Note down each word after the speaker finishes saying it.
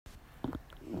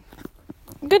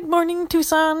Good morning,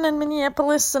 Tucson and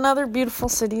Minneapolis and other beautiful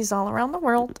cities all around the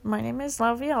world. My name is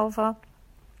Lavi Alva,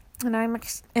 and I'm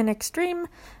an extreme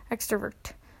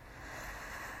extrovert.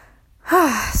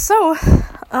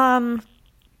 I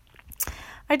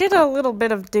did a little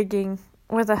bit of digging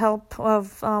with the help of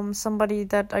somebody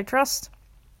that I trust,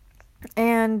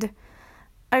 and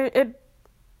I've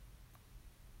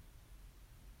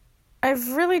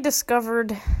really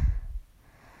discovered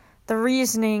the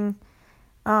reasoning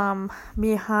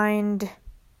behind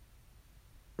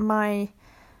my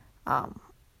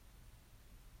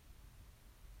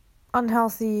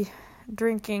unhealthy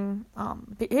drinking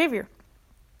behavior.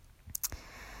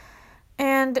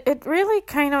 And it really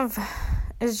kind of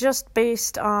is just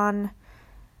based on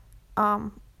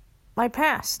my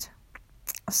past.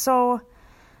 So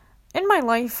in my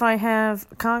life, I have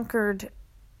conquered,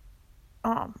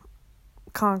 well,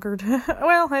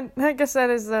 I guess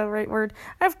that is the right word.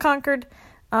 I've conquered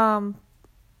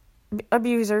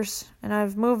abusers, and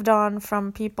I've moved on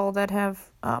from people that have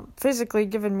physically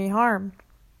given me harm.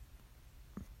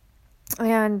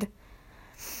 And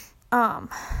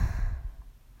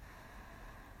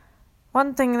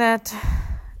one thing that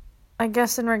I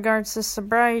guess in regards to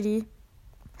sobriety,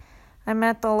 I'm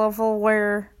at the level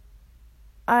where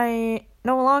I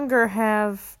no longer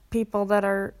have people that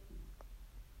are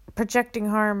projecting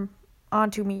harm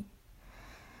onto me.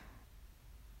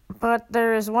 But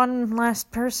there is one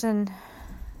last person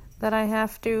that I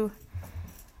have to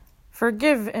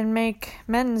forgive and make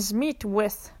men's meet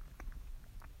with.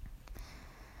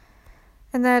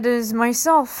 And that is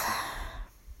myself.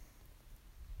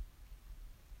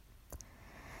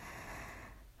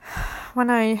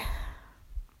 When I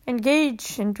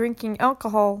engage in drinking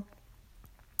alcohol,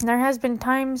 there has been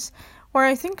times where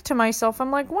I think to myself,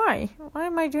 I'm like, why? Why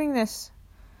am I doing this?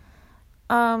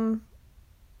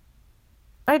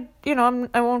 I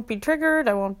won't be triggered.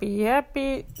 I won't be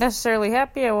necessarily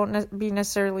happy. I won't be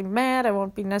necessarily mad. I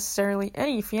won't be necessarily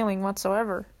any feeling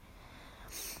whatsoever.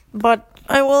 But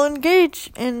I will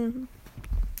engage in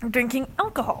drinking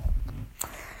alcohol.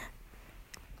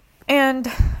 And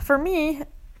for me,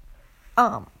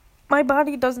 my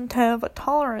body doesn't have a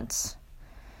tolerance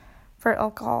for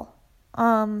alcohol.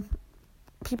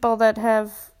 People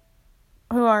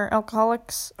who are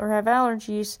alcoholics or have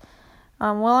allergies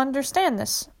will understand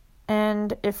this.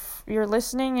 And if you're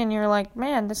listening and you're like,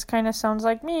 man, this kind of sounds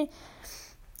like me,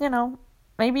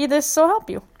 maybe this will help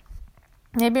you.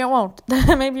 Maybe it won't.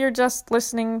 Maybe you're just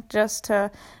listening just to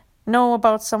know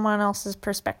about someone else's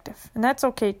perspective. And that's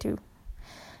okay too.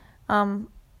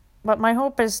 But my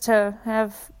hope is to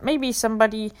have maybe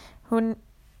somebody who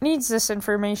needs this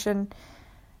information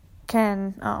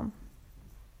can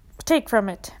take from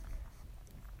it.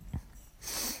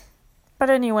 But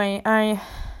anyway, I'm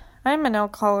an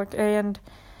alcoholic, and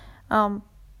I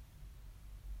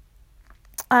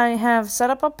have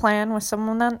set up a plan with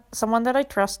someone that I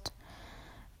trust,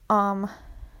 and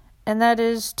that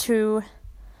is to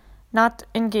not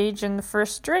engage in the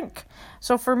first drink.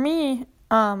 So for me,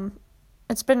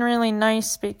 it's been really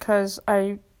nice because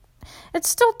it's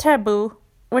still taboo,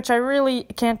 which I really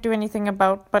can't do anything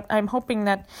about, but I'm hoping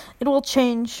that it will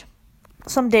change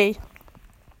someday.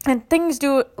 And things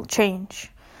do change.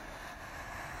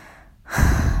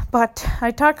 But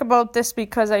I talk about this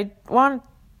because I want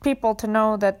people to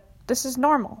know that this is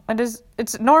normal.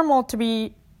 It's normal to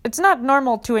be, it's not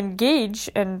normal to engage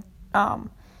and, well,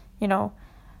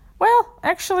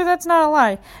 actually that's not a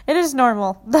lie. It is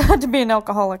normal to be an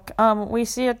alcoholic. We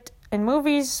see it in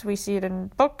movies, we see it in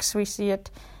books, we see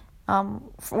it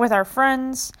with our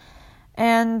friends.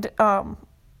 And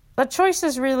the choice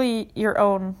is really your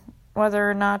own.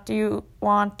 Whether or not you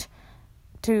want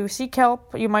to seek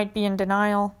help, you might be in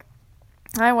denial.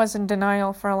 I was in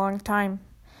denial for a long time.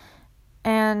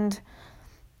 And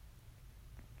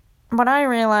what I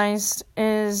realized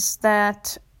is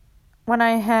that when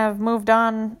I have moved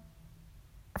on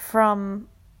from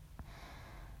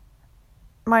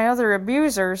my other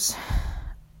abusers,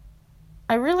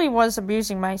 I really was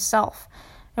abusing myself.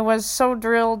 It was so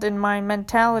drilled in my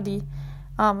mentality.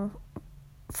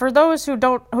 For those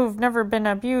who've never been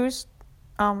abused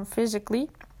physically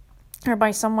or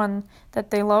by someone that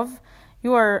they love,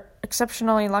 you are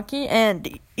exceptionally lucky,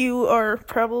 and you are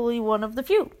probably one of the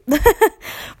few.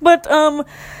 But I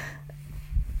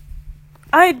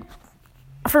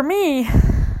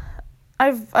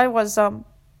was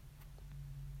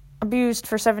abused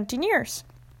for 17 years,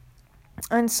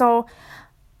 and so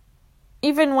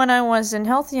even when I was in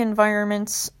healthy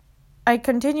environments, I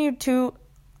continued to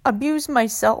abuse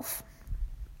myself.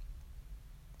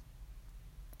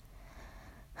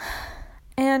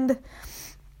 And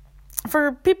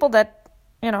for people that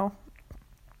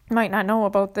might not know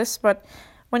about this, but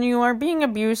when you are being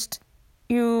abused,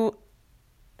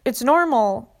 it's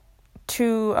normal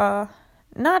to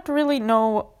not really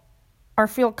know or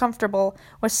feel comfortable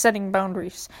with setting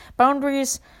boundaries.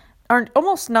 Boundaries are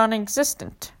almost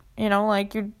non-existent.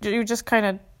 Like you just kind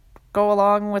of go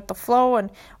along with the flow,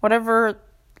 and whatever,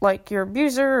 like your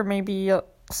abuser or maybe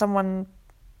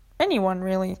anyone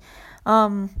really,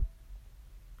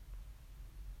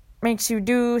 makes you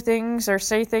do things or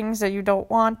say things that you don't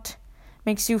want,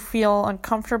 makes you feel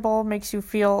uncomfortable, makes you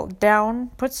feel down,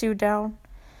 puts you down.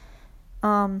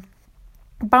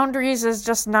 Boundaries is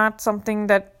just not something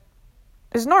that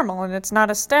is normal, and it's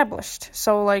not established.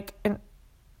 So like in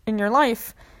your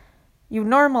life, you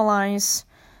normalize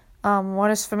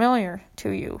what is familiar to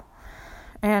you.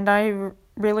 And I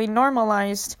really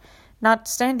normalized not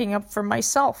standing up for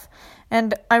myself.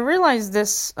 And I realized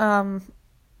this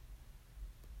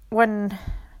when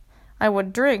I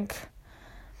would drink.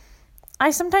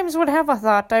 I sometimes would have a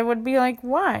thought. I would be like,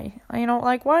 why?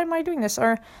 Why am I doing this?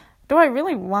 Or do I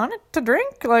really want it to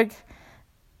drink?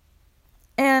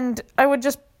 And I would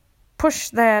just push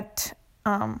that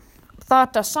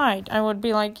thought aside. I would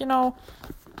be like,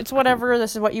 it's whatever.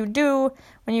 This is what you do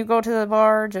when you go to the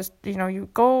bar. Just, you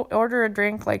go order a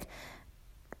drink,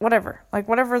 whatever.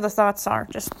 Whatever the thoughts are,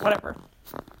 just whatever.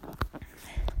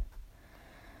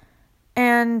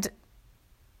 And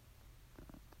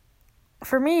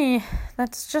for me,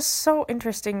 that's just so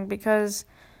interesting because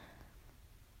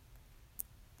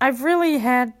I've really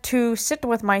had to sit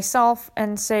with myself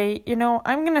and say,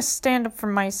 I'm going to stand up for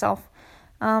myself.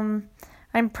 I'm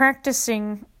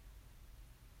practicing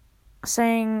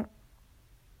saying,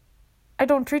 I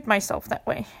don't treat myself that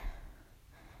way.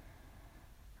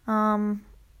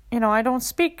 I don't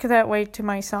speak that way to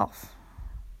myself.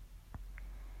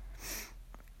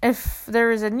 If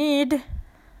there is a need,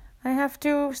 I have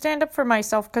to stand up for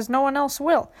myself because no one else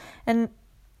will. And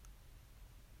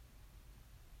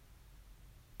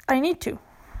I need to.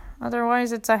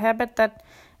 Otherwise, it's a habit that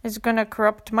is going to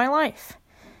corrupt my life.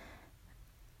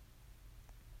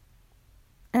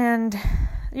 And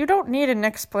you don't need an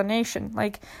explanation.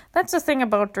 That's the thing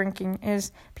about drinking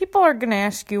is people are going to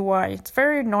ask you why. It's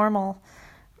very normal,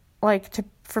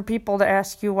 for people to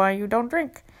ask you why you don't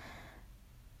drink.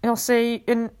 You'll say,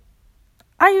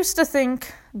 I used to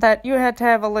think that you had to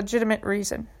have a legitimate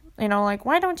reason.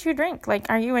 Why don't you drink?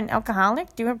 Are you an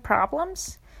alcoholic? Do you have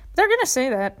problems? They're going to say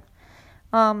that.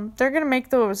 They're going to make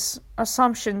those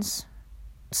assumptions.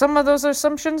 Some of those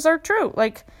assumptions are true.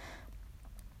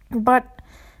 But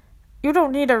you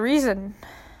don't need a reason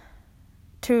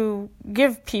to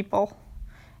give people.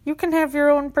 You can have your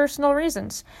own personal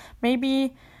reasons.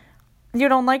 Maybe you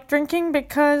don't like drinking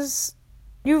because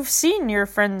you've seen your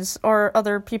friends or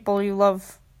other people you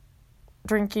love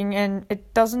drinking and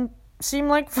it doesn't seem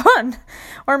like fun.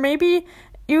 Or maybe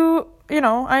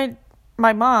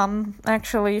my mom,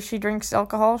 actually, she drinks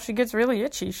alcohol. She gets really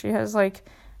itchy. She has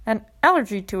an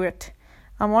allergy to it.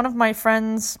 One of my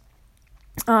friends,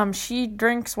 she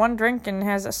drinks one drink and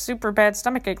has a super bad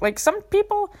stomachache. Some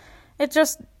people, it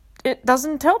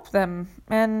doesn't help them,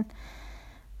 and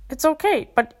it's okay.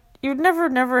 But you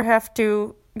never have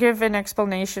to give an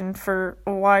explanation for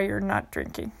why you're not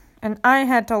drinking. And I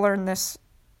had to learn this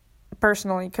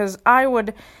personally because I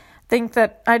would think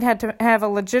that I'd had to have a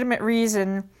legitimate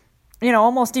reason,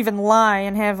 almost even lie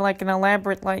and have an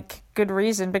elaborate good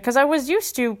reason because I was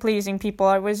used to pleasing people.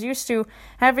 I was used to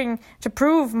having to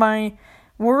prove my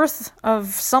worth of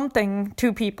something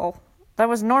to people. That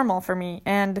was normal for me,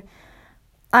 and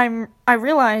I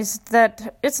realized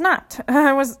that it's not.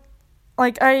 I was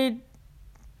I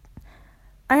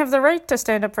have the right to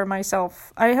stand up for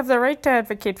myself. I have the right to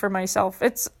advocate for myself.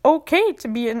 It's okay to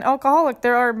be an alcoholic.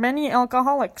 There are many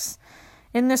alcoholics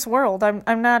in this world.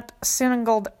 I'm not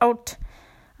singled out.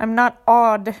 I'm not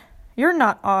odd. You're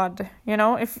not odd,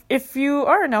 If you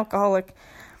are an alcoholic,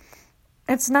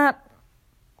 it's not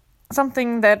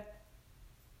something that,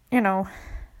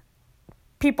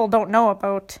 people don't know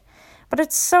about. But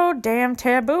it's so damn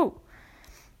taboo.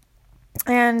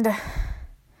 And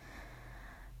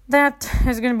that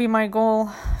is going to be my goal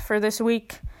for this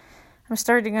week. I'm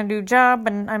starting a new job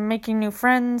and I'm making new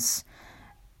friends.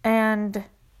 And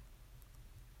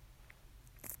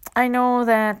I know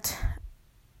that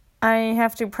I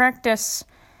have to practice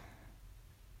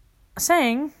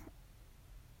saying,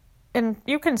 and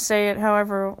you can say it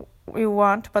however you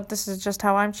want, but this is just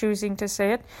how I'm choosing to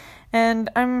say it. And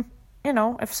I'm,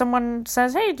 if someone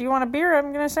says, hey, do you want a beer?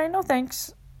 I'm going to say, no,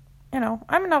 thanks.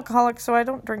 I'm an alcoholic, so I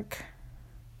don't drink.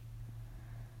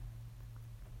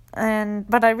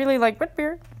 But I really like root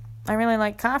beer. I really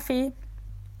like coffee.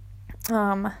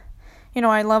 Um,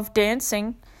 I love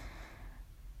dancing.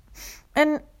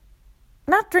 And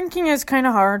not drinking is kind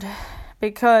of hard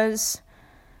because,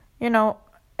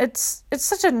 it's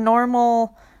such a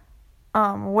normal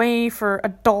way for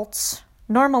adults,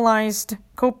 normalized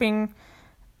coping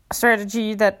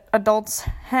strategy that adults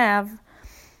have,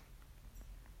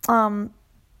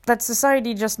 that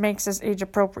society just makes as age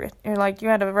appropriate. You're like, you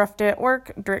had a rough day at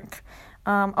work, drink.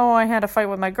 I had a fight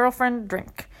with my girlfriend,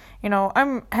 drink.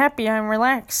 I'm happy, I'm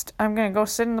relaxed, I'm gonna go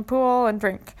sit in the pool and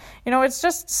drink. It's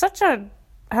just such a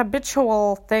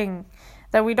habitual thing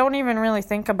that we don't even really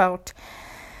think about.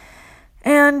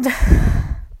 And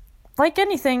like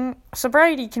anything,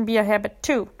 sobriety can be a habit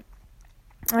too.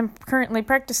 I'm currently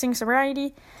practicing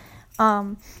sobriety.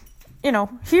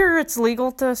 Here it's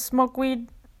legal to smoke weed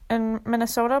in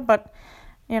Minnesota, but,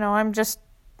 I'm just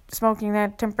smoking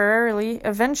that temporarily.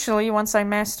 Eventually, once I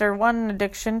master one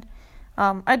addiction,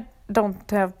 I don't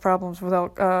have problems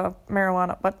without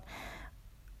marijuana, but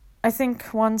I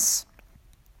think once,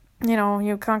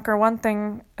 you conquer one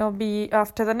thing, it'll be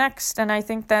off to the next, and I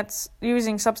think that's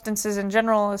using substances in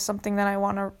general is something that I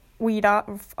want to weed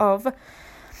off of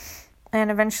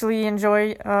and eventually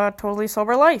enjoy a totally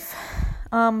sober life.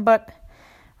 But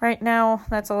right now,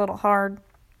 that's a little hard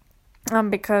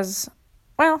because,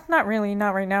 well, not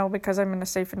right now because I'm in a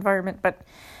safe environment, but,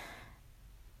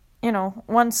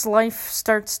 once life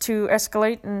starts to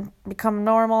escalate and become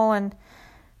normal and,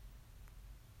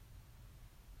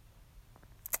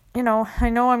 I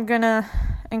know I'm going to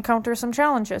encounter some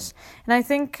challenges. And I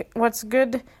think what's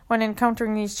good when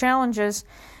encountering these challenges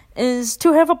is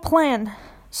to have a plan.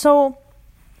 So,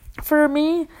 for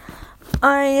me,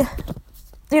 I'm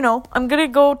going to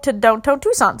go to downtown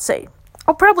Tucson, say.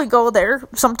 I'll probably go there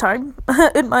sometime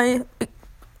in my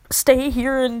stay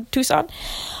here in Tucson.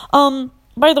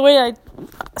 By the way, I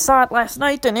saw it last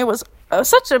night, and it was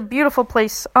such a beautiful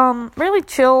place. Really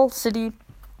chill city.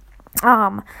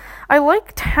 I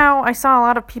liked how I saw a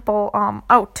lot of people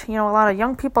out. A lot of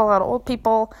young people, a lot of old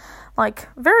people, like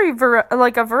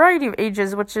like a variety of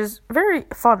ages, which is very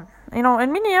fun.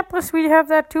 In Minneapolis we have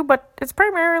that too, but it's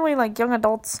primarily like young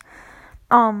adults.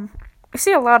 We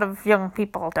see a lot of young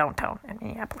people downtown in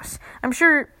Minneapolis. I'm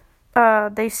sure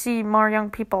they see more young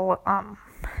people,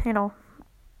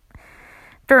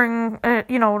 during,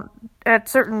 at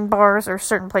certain bars or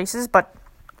certain places, but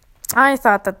I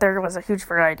thought that there was a huge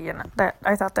variety in it.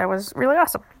 I thought that was really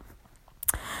awesome.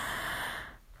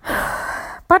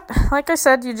 But, like I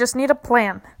said, you just need a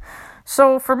plan.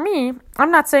 So, for me,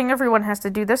 I'm not saying everyone has to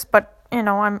do this, but,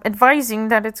 I'm advising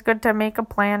that it's good to make a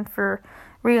plan for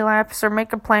relapse or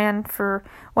make a plan for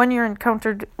when you're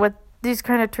encountered with these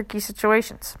kind of tricky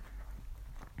situations.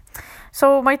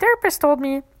 So, my therapist told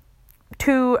me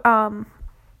to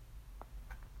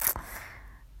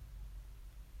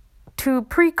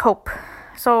pre-cope.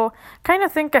 So, kind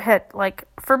of think ahead. Like,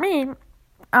 for me,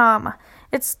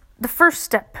 it's the first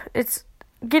step. It's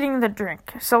getting the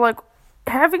drink. So, like,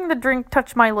 having the drink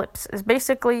touch my lips is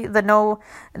basically the no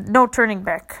turning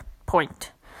back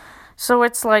point. So,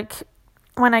 it's like,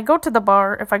 when I go to the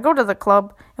bar, if I go to the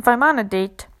club, if I'm on a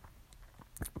date,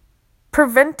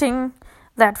 preventing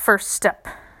that first step.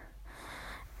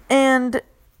 And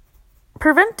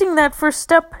preventing that first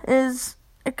step is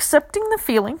accepting the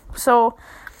feeling. So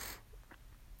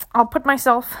I'll put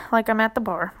myself like I'm at the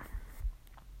bar,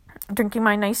 drinking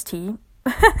my nice tea.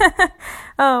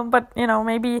 But,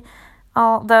 maybe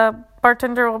the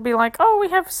bartender will be like, oh, we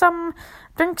have some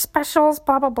drink specials,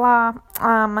 blah, blah, blah.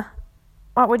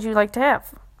 What would you like to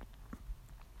have?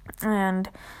 And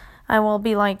I will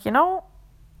be like, I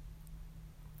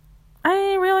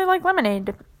really like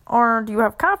lemonade. Or do you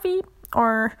have coffee?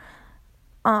 Or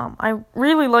I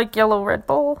really like yellow Red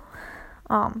Bull.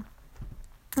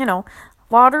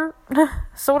 Water,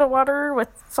 soda water with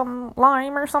some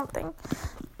lime or something.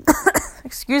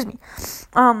 Excuse me.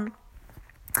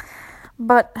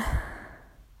 But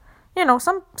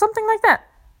something like that.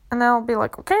 And they'll be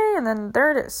like, okay, and then there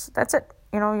it is. That's it.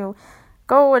 You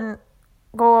go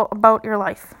about your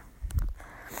life.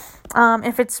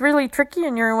 If it's really tricky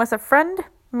and you're with a friend,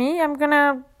 I'm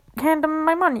gonna hand them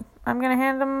my money. I'm gonna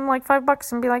hand them like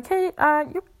 $5 and be like, hey,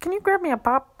 can you grab me a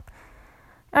pop?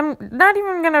 I'm not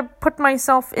even gonna put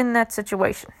myself in that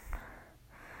situation.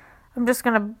 I'm just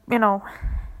gonna,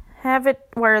 have it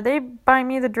where they buy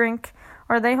me the drink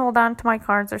or they hold on to my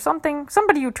cards or something.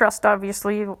 Somebody you trust,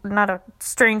 obviously, not a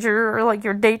stranger or like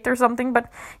your date or something,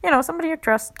 but, somebody you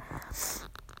trust.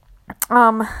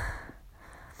 And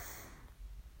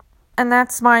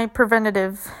that's my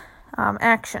preventative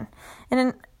action.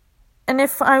 And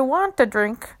if I want a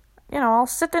drink, I'll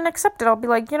sit and accept it. I'll be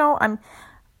like,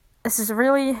 This is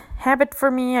really habit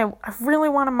for me. I really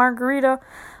want a margarita.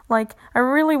 Like, I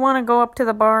really want to go up to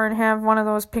the bar and have one of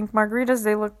those pink margaritas.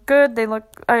 They look good.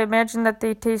 I imagine that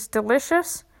they taste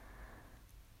delicious.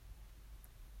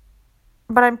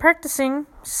 But I'm practicing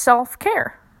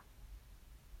self-care.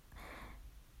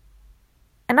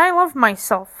 And I love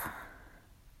myself.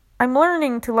 I'm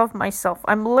learning to love myself.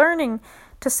 I'm learning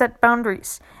to set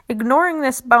boundaries. Ignoring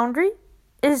this boundary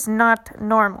is not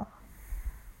normal.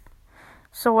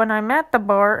 So when I'm at the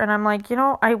bar and I'm like,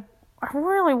 I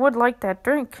really would like that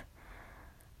drink.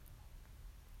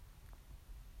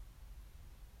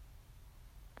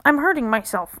 I'm hurting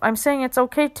myself. I'm saying it's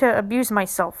okay to abuse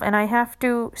myself. And I have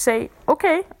to say,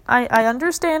 okay, I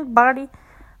understand body,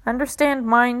 I understand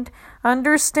mind, I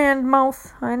understand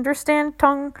mouth, I understand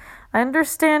tongue, I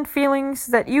understand feelings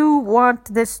that you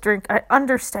want this drink. I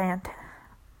understand.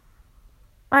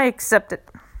 I accept it.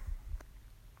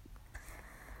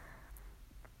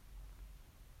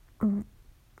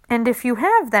 And if you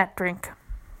have that drink,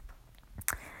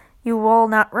 you will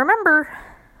not remember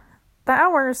the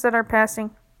hours that are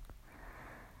passing.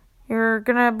 You're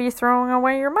gonna be throwing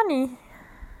away your money.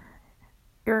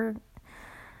 You're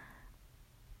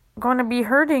going to be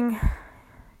hurting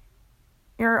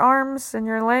your arms and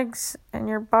your legs and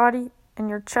your body and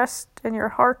your chest and your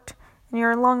heart and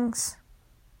your lungs.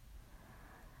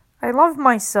 I love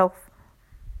myself.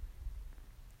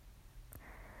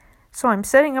 So I'm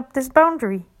setting up this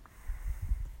boundary.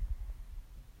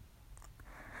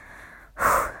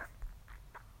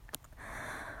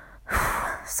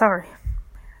 Sorry.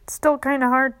 It's still kind of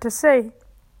hard to say.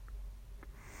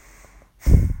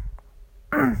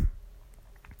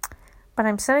 But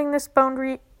I'm setting this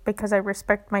boundary because I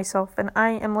respect myself and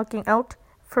I am looking out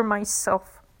for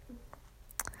myself.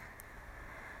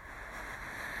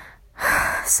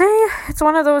 Say it's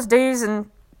one of those days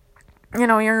and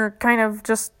you're kind of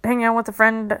just hanging out with a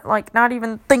friend, like not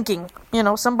even thinking.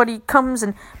 Somebody comes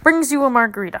and brings you a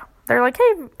margarita. They're like,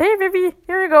 hey, Vivi,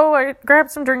 here you go. I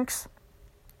grabbed some drinks.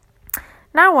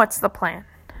 Now what's the plan?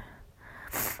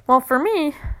 Well, for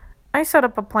me, I set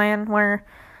up a plan where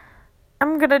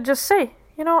I'm going to just say,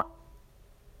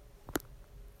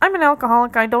 I'm an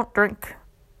alcoholic. I don't drink.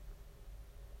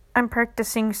 I'm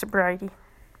practicing sobriety.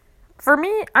 For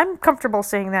me, I'm comfortable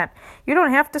saying that. You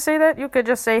don't have to say that. You could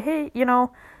just say, hey,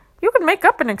 you could make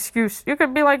up an excuse. You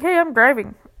could be like, hey, I'm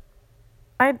driving.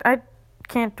 I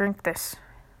can't drink this.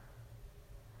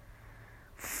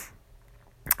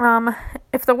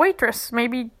 If the waitress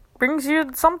maybe brings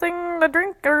you something to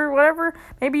drink or whatever,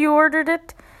 maybe you ordered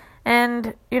it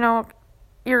and,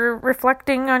 you're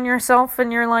reflecting on yourself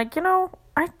and you're like,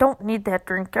 I don't need that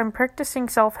drink. I'm practicing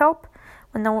self-help.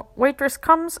 When the waitress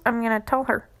comes, I'm going to tell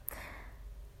her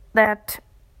that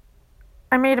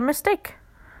I made a mistake.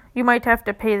 You might have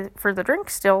to pay for the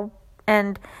drink still,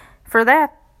 and for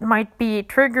that might be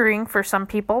triggering for some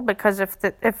people because if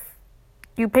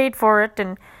you paid for it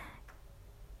and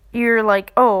you're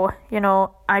like,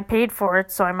 I paid for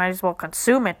it, so I might as well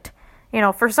consume it.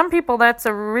 For some people that's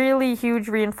a really huge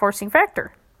reinforcing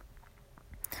factor.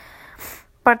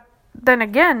 But then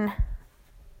again,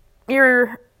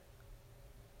 you're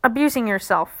abusing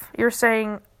yourself. You're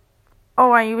saying,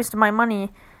 I used my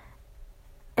money,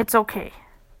 it's okay.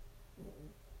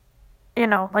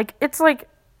 It's like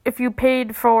if you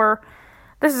paid for,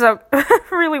 this is a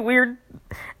really weird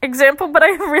example, but I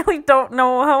really don't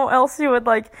know how else you would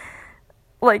like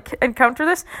encounter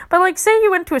this. But say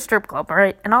you went to a strip club,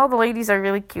 right? And all the ladies are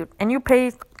really cute, and you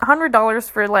pay $100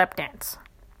 for a lap dance.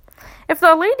 If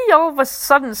the lady all of a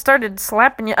sudden started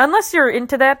slapping you, unless you're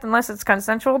into that, unless it's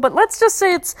consensual, but let's just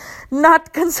say it's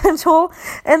not consensual,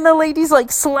 and the lady's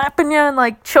slapping you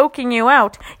and choking you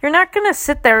out, you're not gonna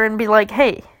sit there and be like,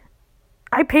 hey,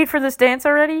 I paid for this dance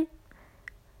already.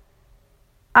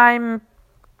 I'm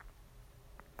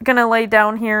gonna lay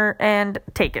down here and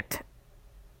take it.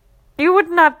 You would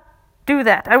not do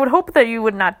that. I would hope that you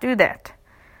would not do that.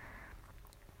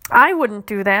 I wouldn't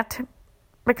do that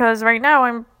because right now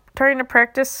I'm trying to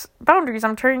practice boundaries.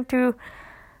 I'm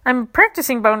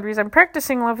practicing boundaries. I'm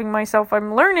practicing loving myself.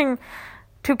 I'm learning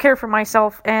to care for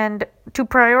myself and to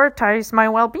prioritize my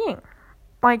well-being.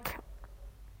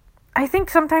 I think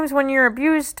sometimes when you're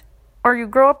abused or you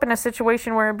grow up in a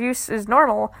situation where abuse is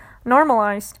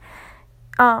normalized,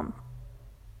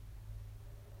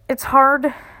 it's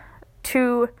hard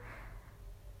to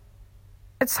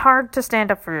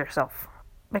stand up for yourself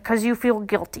because you feel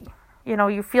guilty.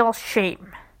 You feel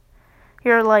shame.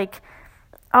 You're like,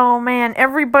 oh man,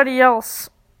 everybody else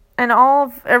and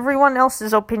everyone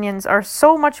else's opinions are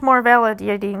so much more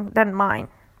validating than mine.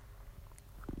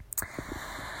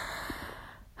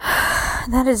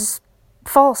 That is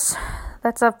false.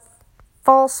 That's a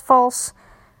false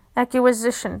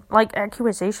accusation. Like,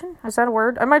 accusation? Is that a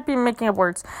word? I might be making up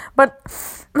words. But,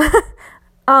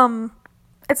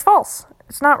 it's false.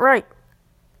 It's not right.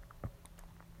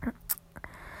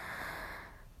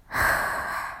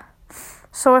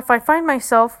 So if I find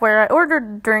myself where I ordered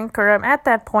a drink or I'm at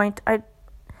that point,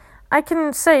 I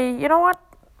can say, you know what?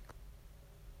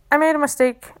 I made a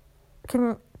mistake.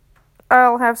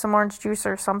 I'll have some orange juice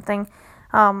or something.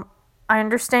 I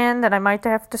understand that I might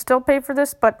have to still pay for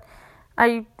this, but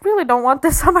I really don't want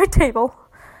this on my table.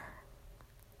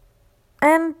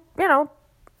 And,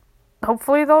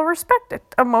 hopefully they'll respect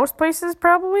it. Most places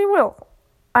probably will.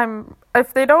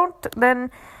 If they don't, then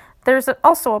there's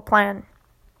also a plan.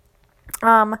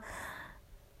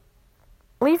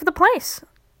 Leave the place.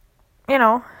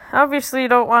 Obviously you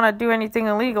don't want to do anything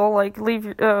illegal, like leave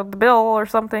the bill or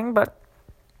something, but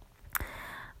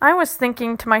I was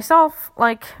thinking to myself,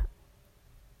 like,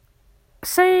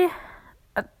 say,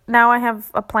 now I have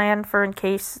a plan for in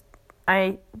case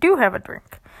I do have a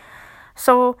drink.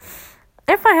 So,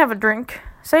 if I have a drink,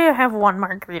 say I have one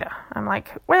margarita, I'm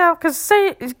like, well, because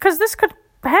this could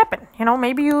happen,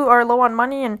 maybe you are low on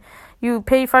money and you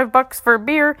pay $5 for a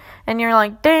beer, and you're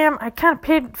like, damn, I kind of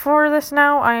paid for this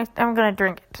now, I'm gonna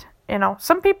drink it.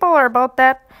 Some people are about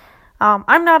that.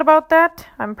 I'm not about that.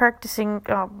 I'm practicing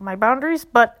my boundaries,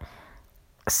 but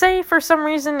say for some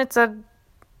reason it's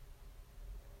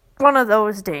one of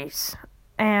those days,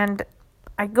 and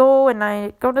I go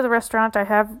to the restaurant, I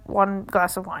have one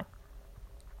glass of wine.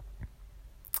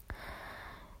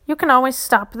 You can always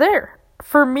stop there.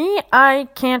 For me, I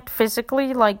can't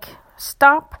physically,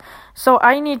 stop, so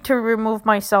I need to remove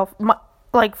myself,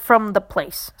 from the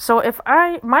place. So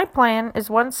my plan is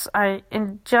once I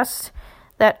ingest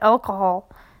that alcohol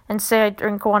and say I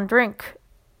drink one drink,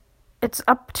 it's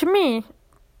up to me,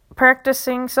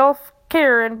 practicing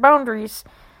self-care and boundaries,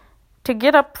 to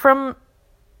get up from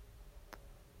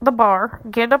the bar,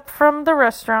 get up from the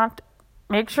restaurant,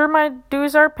 make sure my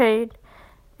dues are paid,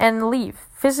 and leave.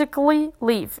 Physically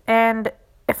leave. And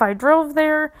if I drove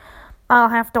there, I'll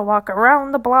have to walk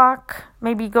around the block,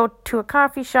 maybe go to a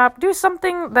coffee shop, do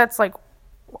something that's like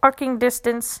walking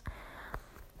distance,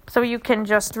 so I can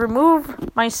just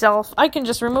remove myself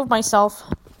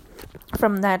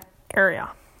from that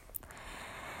area.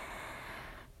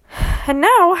 And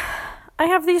now, I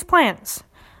have these plans.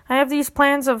 I have these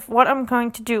plans of what I'm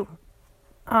going to do.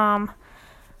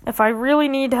 If I really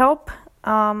need help,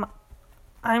 I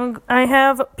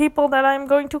have people that I'm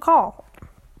going to call.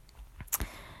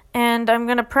 And I'm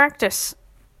going to practice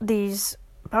these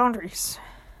boundaries.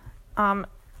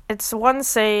 It's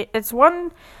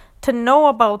one to know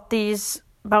about these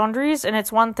boundaries, and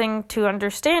it's one thing to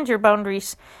understand your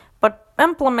boundaries, but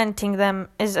implementing them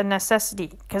is a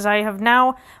necessity, because I have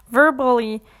now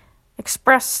verbally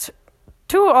expressed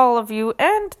to all of you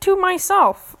and to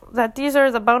myself that these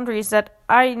are the boundaries that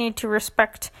I need to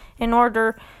respect in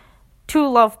order to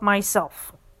love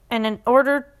myself, and in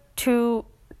order to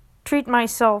treat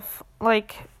myself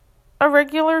like a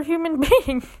regular human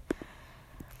being.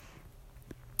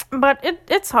 But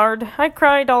it's hard. I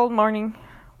cried all morning,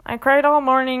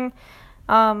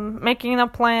 making a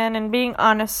plan and being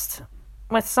honest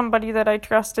with somebody that I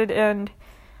trusted, and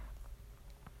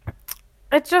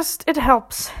it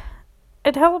helps.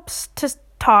 It helps to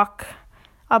talk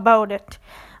about it.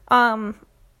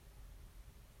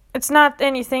 It's not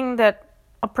anything that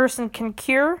a person can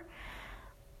cure,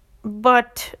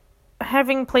 but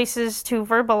having places to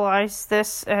verbalize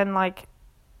this and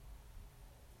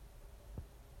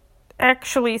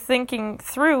actually thinking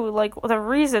through the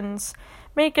reasons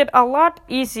make it a lot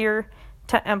easier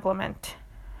to implement.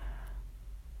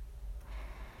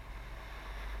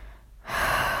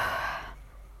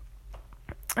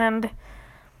 And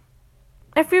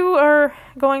if you are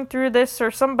going through this,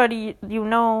 or somebody you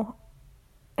know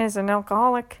is an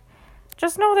alcoholic,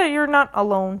 just know that you're not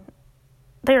alone.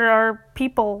 There are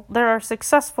people, there are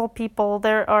successful people,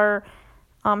 there are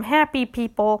happy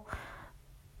people,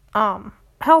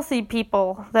 healthy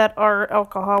people that are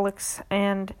alcoholics,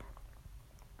 and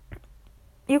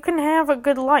you can have a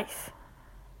good life.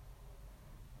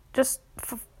 Just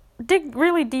dig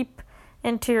really deep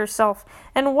into yourself.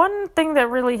 And one thing that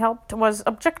really helped was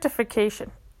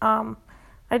objectification.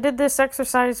 I did this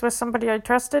exercise with somebody I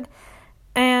trusted,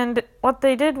 and what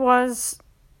they did was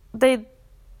they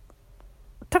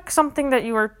took something that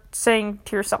you were saying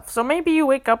to yourself. So maybe you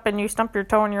wake up and you stump your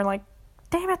toe and you're like,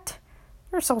 damn it,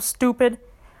 you're so stupid.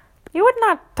 You would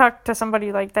not talk to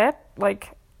somebody like that.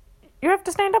 You have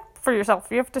to stand up for yourself.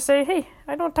 You have to say, hey,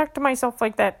 I don't talk to myself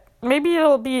like that. maybe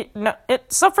it'll be,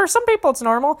 so for some people it's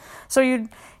normal, so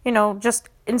just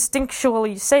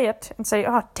instinctually say it and say,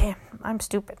 oh, damn, I'm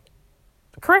stupid.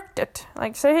 Correct it.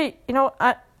 Like, say, hey,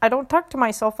 I don't talk to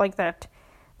myself like that.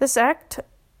 This act,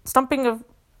 stumping of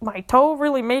my toe,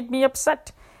 really made me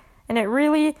upset. And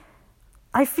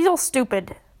I feel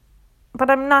stupid, but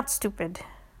I'm not stupid.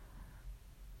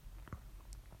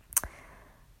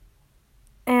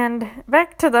 And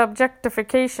back to the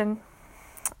objectification,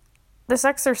 this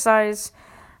exercise,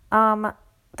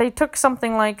 they took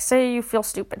something like, say you feel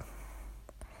stupid,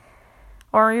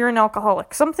 or you're an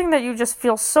alcoholic, something that you just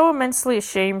feel so immensely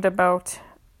ashamed about,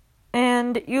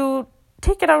 and you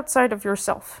take it outside of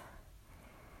yourself.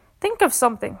 Think of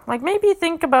something, like maybe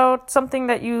think about something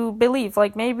that you believe,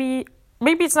 like maybe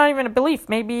it's not even a belief,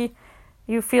 maybe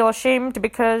you feel ashamed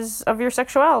because of your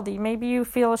sexuality, maybe you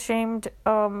feel ashamed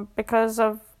because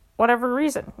of whatever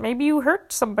reason, maybe you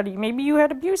hurt somebody, maybe you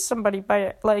had abused somebody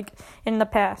in the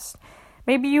past,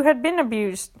 maybe you had been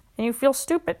abused and you feel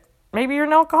stupid, maybe you're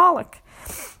an alcoholic,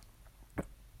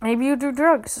 maybe you do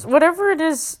drugs, whatever it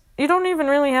is. You don't even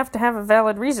really have to have a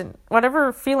valid reason.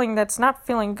 Whatever feeling that's not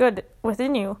feeling good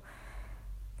within you,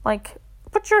 like,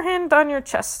 put your hand on your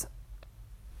chest.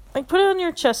 Like, put it on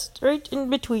your chest, right in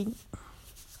between.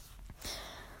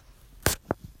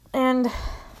 And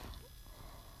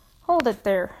hold it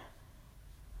there.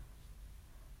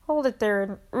 Hold it there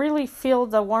and really feel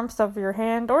the warmth of your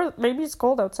hand. Or maybe it's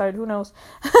cold outside, who knows.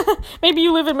 Maybe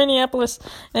you live in Minneapolis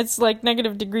and it's like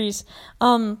negative degrees.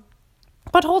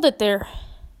 But hold it there.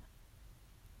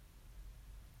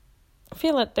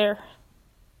 Feel it there.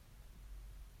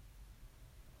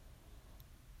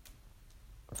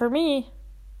 For me,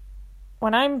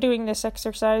 when I'm doing this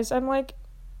exercise, I'm like,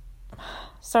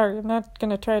 sorry, I'm not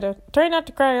gonna try not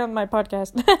to cry on my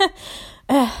podcast.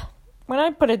 When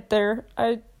I put it there,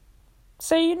 I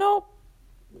say,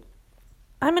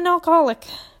 I'm an alcoholic.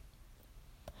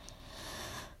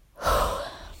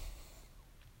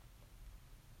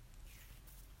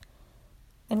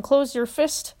 And close your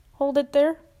fist, hold it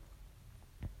there.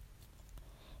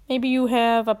 Maybe you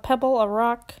have a pebble, a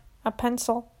rock, a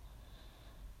pencil.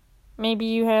 Maybe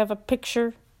you have a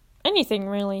picture. Anything,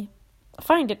 really.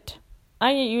 Find it.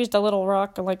 I used a little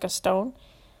rock, like a stone,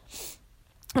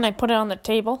 and I put it on the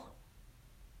table.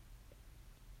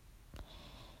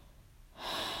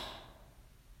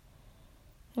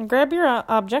 And grab your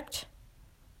object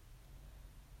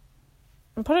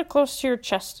and put it close to your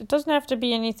chest. It doesn't have to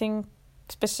be anything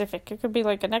specific. It could be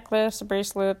like a necklace, a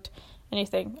bracelet,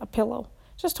 anything, a pillow.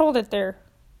 Just hold it there.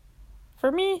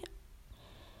 For me,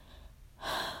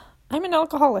 I'm an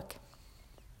alcoholic.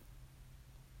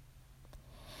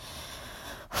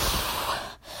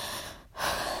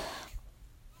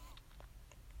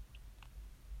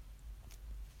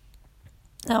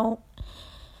 Now,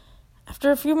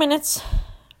 after a few minutes,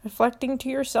 reflecting to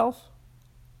yourself,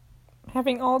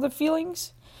 having all the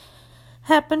feelings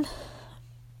happen,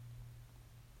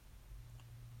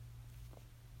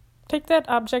 take that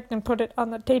object and put it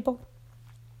on the table.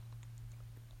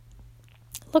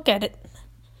 Look at it.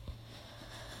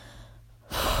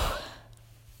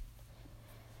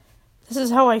 This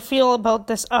is how I feel about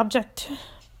this object.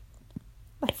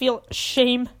 I feel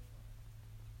shame.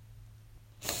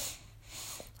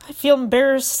 I feel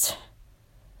embarrassed.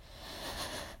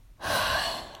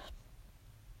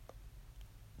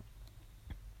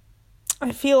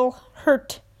 I feel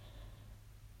hurt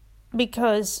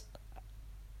because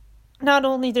not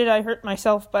only did I hurt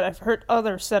myself, but I've hurt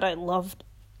others that I loved.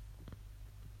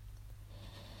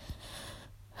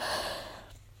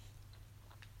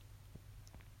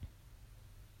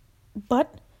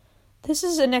 But this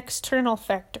is an external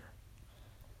factor.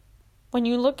 When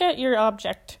you look at your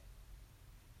object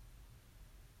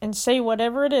and say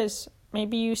whatever it is,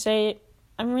 maybe you say,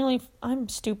 I'm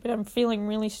stupid, I'm feeling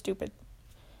really stupid.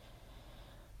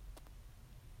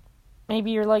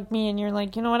 Maybe you're like me and you're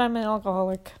like, you know what, I'm an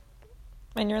alcoholic.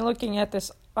 And you're looking at this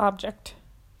object.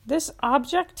 This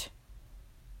object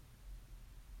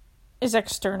is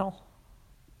external.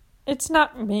 It's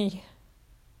not me.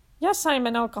 Yes, I'm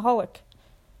an alcoholic.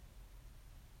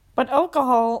 But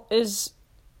alcohol is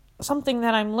something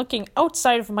that I'm looking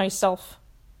outside of myself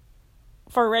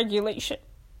for regulation.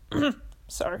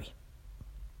 Sorry.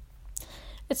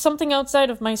 It's something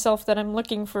outside of myself that I'm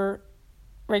looking for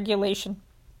regulation.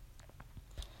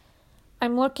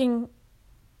 I'm looking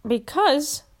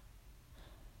because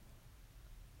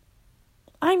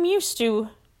I'm used to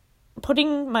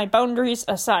putting my boundaries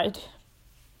aside.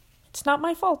 It's not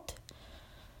my fault.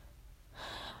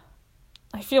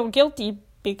 I feel guilty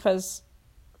because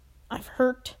I've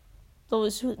hurt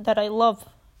those that I love.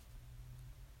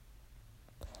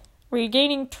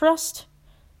 regaining trust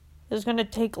is going to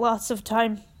take lots of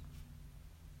time.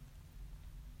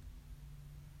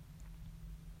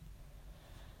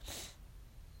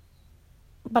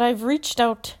 But I've reached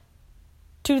out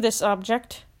to this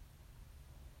object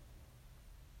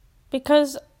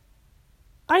because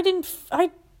I didn't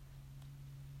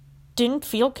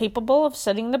feel capable of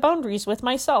setting the boundaries with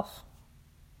myself.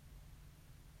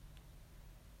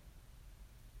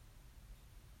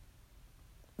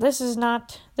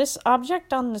 This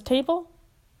object on the table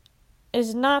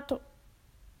is not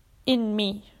in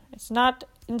me. It's not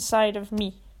inside of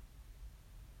me.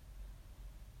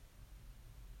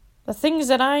 The things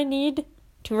that I need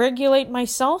to regulate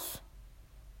myself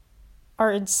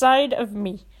are inside of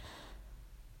me.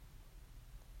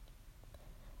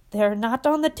 They're not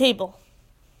on the table.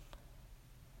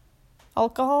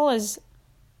 Alcohol is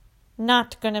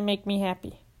not going to make me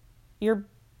happy. Your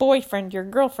boyfriend, your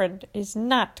girlfriend is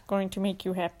not going to make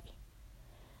you happy.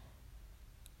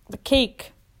 The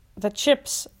cake, the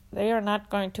chips, they are not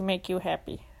going to make you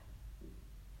happy.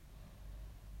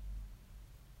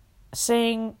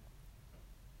 Saying,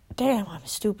 "Damn, I'm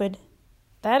stupid,"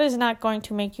 that is not going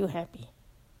to make you happy.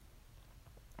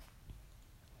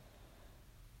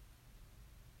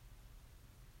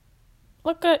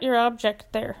 Look at your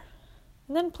object there,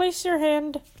 and then place your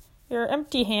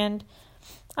empty hand,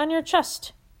 on your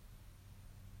chest.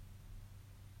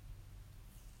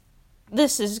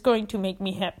 This is going to make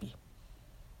me happy.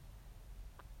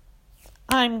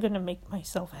 I'm going to make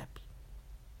myself happy.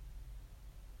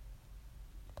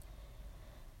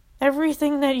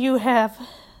 Everything that you have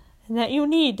and that you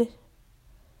need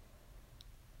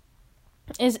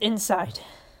is inside.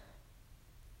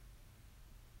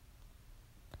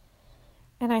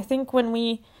 And I think when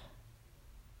we,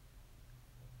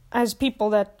 as people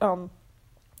that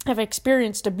have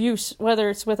experienced abuse, whether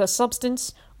it's with a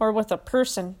substance or with a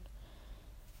person,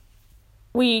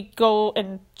 we go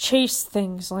and chase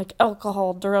things like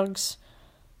alcohol, drugs,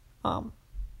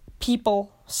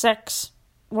 people, sex,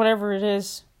 whatever it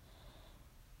is,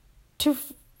 to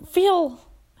feel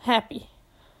happy.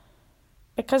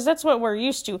 Because that's what we're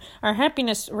used to. Our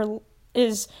happiness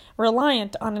is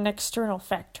reliant on an external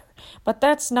factor. But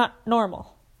that's not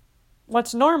normal.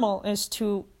 What's normal is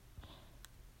to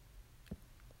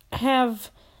have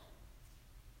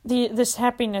this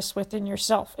happiness within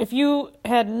yourself. If you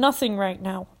had nothing right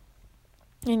now,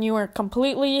 and you are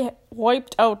completely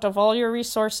wiped out of all your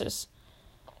resources,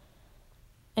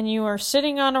 and you are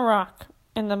sitting on a rock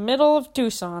in the middle of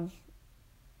Tucson,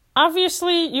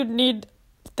 obviously you'd need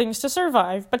things to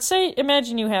survive, but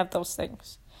imagine you have those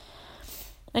things.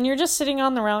 And you're just sitting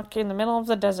on the rock in the middle of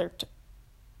the desert.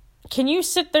 Can you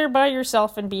sit there by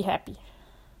yourself and be happy?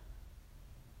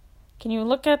 Can you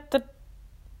look at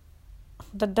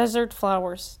the desert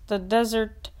flowers, the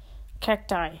desert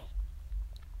cacti?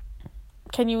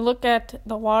 Can you look at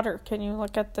the water? Can you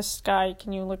look at the sky?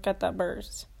 Can you look at the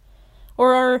birds?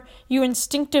 Or are you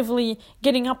instinctively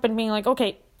getting up and being like,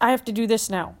 okay, I have to do this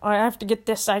now. I have to get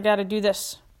this. I got to do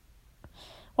this.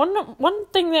 One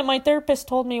thing that my therapist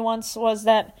told me once was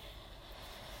that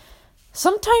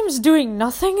sometimes doing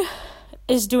nothing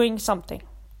is doing something.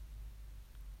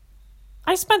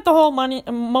 I spent the whole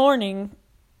morning,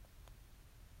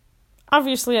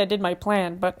 obviously I did my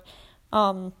plan, but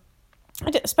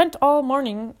spent all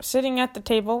morning sitting at the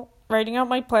table, writing out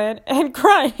my plan, and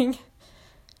crying.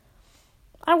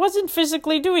 I wasn't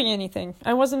physically doing anything.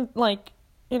 I wasn't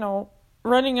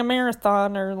running a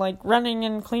marathon or running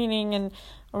and cleaning and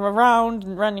around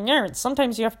and running errands.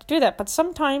 Sometimes you have to do that, but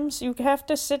sometimes you have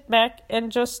to sit back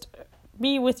and just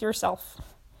be with yourself.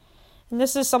 And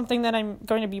this is something that I'm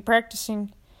going to be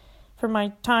practicing for my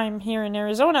time here in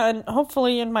Arizona and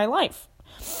hopefully in my life.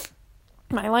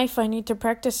 I need to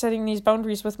practice setting these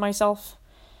boundaries with myself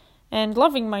and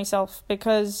loving myself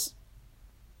because,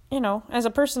 as a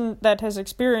person that has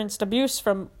experienced abuse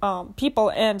from people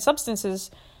and substances,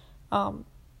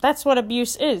 that's what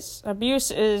abuse is.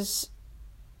 Abuse is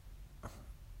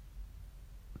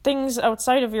things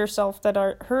outside of yourself that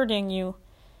are hurting you.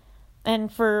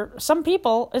 And for some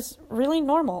people, it's really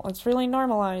normal. It's really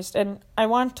normalized. And I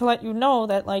want to let you know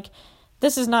that,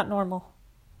 this is not normal.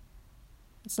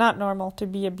 It's not normal to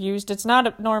be abused. It's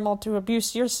not normal to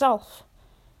abuse yourself.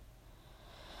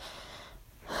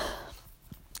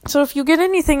 So if you get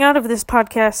anything out of this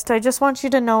podcast, I just want you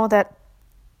to know that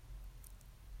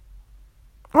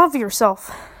love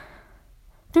yourself.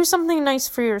 Do something nice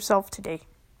for yourself today.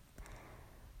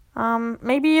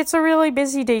 Maybe it's a really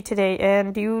busy day today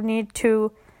and you need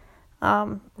to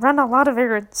run a lot of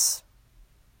errands.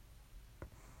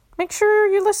 Make sure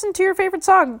you listen to your favorite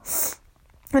song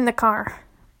in the car.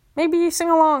 Maybe sing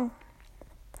along.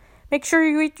 make sure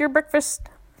you eat your breakfast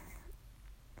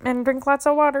and drink lots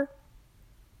of water.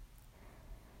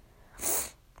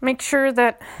 Make sure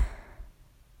that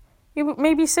you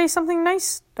maybe say something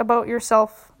nice about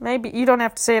yourself. Maybe you don't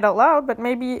have to say it out loud, but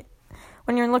maybe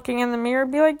when you're looking in the mirror,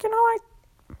 be like, I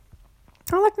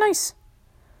look nice.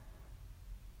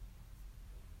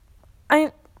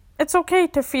 It's okay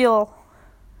to feel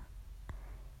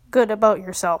good about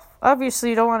yourself. Obviously,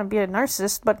 you don't want to be a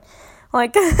narcissist, but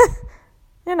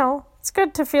it's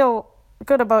good to feel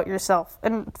good about yourself.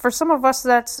 And for some of us,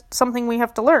 that's something we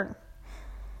have to learn.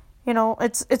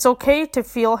 It's okay to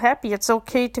feel happy. It's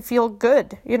okay to feel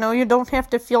good. You don't have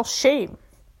to feel shame.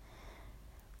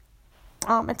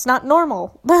 It's not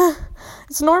normal.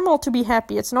 It's normal to be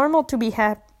happy. It's normal to be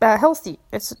healthy.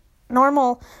 It's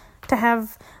normal to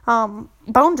have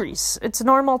boundaries. It's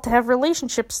normal to have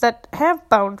relationships that have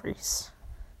boundaries.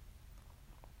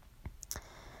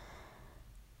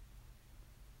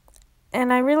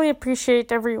 And I really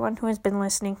appreciate everyone who has been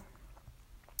listening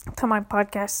to my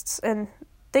podcasts, and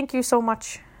thank you so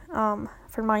much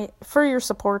for your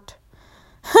support.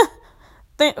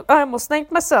 I almost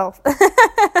thanked myself.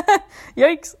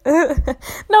 Yikes.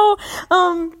 No,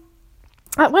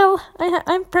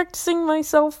 I'm practicing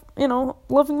myself,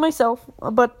 loving myself,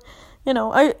 but,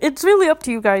 it's really up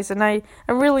to you guys, and I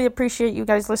really appreciate you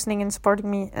guys listening and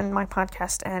supporting me and my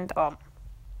podcast, and,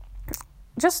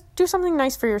 just do something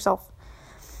nice for yourself.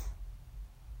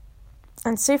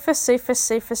 And safest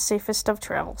of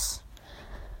travels.